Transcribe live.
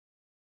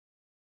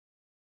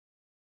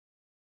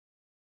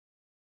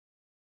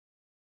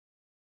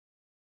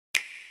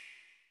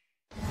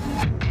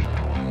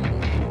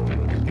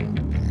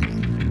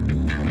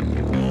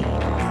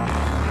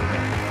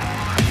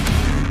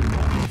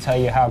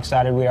tell you how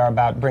excited we are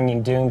about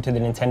bringing Doom to the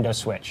Nintendo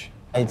Switch.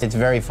 It's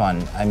very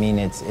fun. I mean,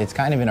 it's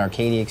kind of an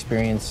arcadey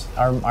experience.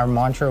 Our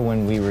mantra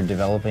when we were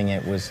developing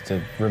it was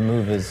to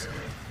remove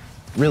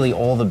really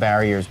all the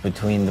barriers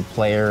between the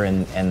player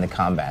and the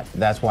combat.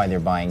 That's why they're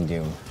buying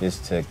Doom, is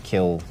to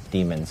kill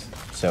demons.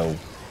 So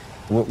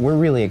we're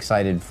really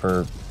excited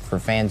for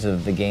fans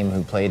of the game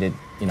who played it,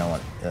 you know,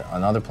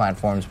 on other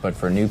platforms, but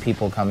for new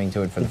people coming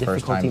to it for the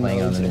first time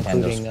playing on the Nintendo.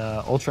 Including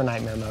Ultra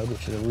Nightmare mode,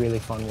 which is a really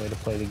fun way to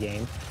play the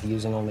game,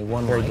 using only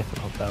one life. Very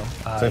difficult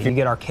though. So if you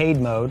get arcade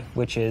mode,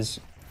 which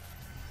is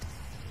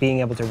being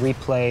able to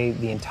replay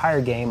the entire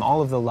game,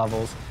 all of the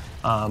levels,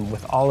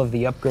 with all of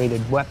the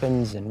upgraded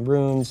weapons and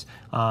runes,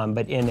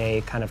 but in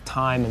a kind of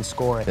time and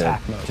score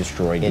attack mode.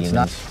 Destroy demons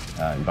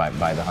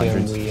by the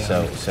hundreds.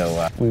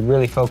 We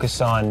really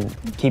focus on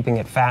keeping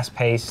it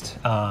fast-paced,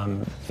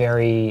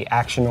 very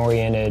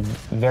action-oriented,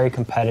 very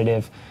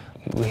competitive.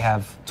 We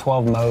have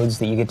 12 modes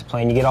that you get to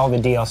play, and you get all the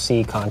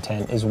DLC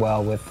content as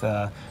well with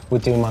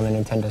Doom on the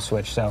Nintendo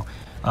Switch. So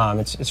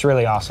it's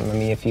really awesome. I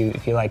mean, if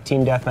you like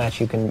team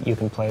deathmatch, you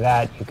can play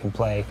that. You can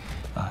play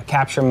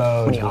capture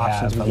mode. We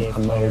have a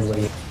mode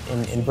where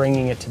in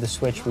bringing it to the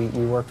Switch, we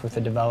worked with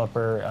a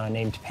developer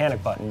named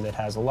Panic Button that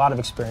has a lot of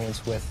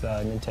experience with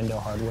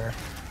Nintendo hardware,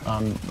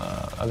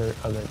 other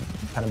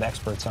kind of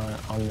experts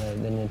on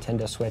the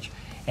Nintendo Switch,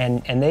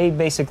 and they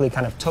basically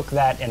kind of took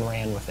that and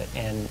ran with it,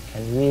 and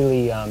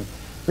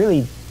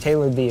really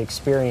tailored the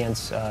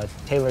experience,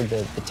 tailored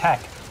the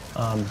tech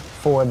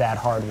for that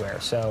hardware.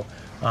 So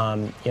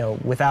you know,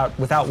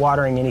 without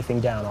watering anything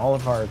down, all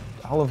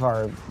of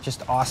our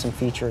just awesome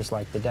features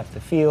like the depth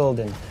of field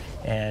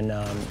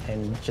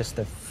and just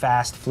the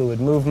fast, fluid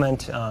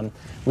movement.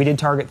 We did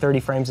target 30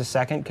 frames a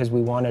second because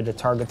we wanted a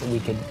target that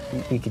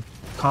we could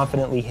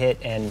confidently hit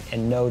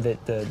and know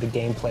that the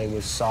gameplay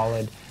was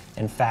solid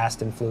and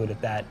fast and fluid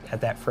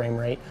at that frame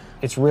rate.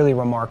 It's really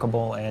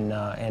remarkable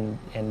and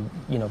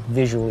you know,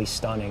 visually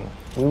stunning.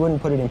 We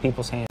wouldn't put it in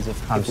people's hands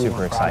if I'm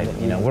super excited.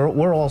 You know,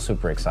 we're all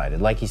super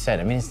excited. Like you said,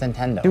 I mean, it's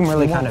Nintendo. Doom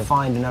really kind of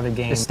find another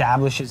game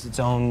establishes its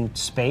own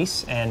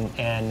space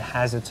and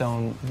has its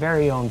own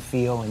very own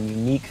feel and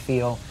unique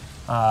feel.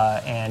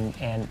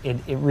 And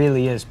it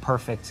really is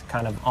perfect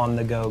kind of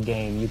on-the-go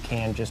game. You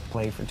can just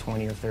play for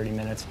 20 or 30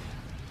 minutes.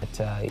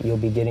 But, you'll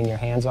be getting your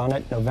hands on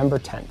it November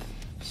 10th.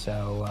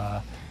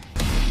 So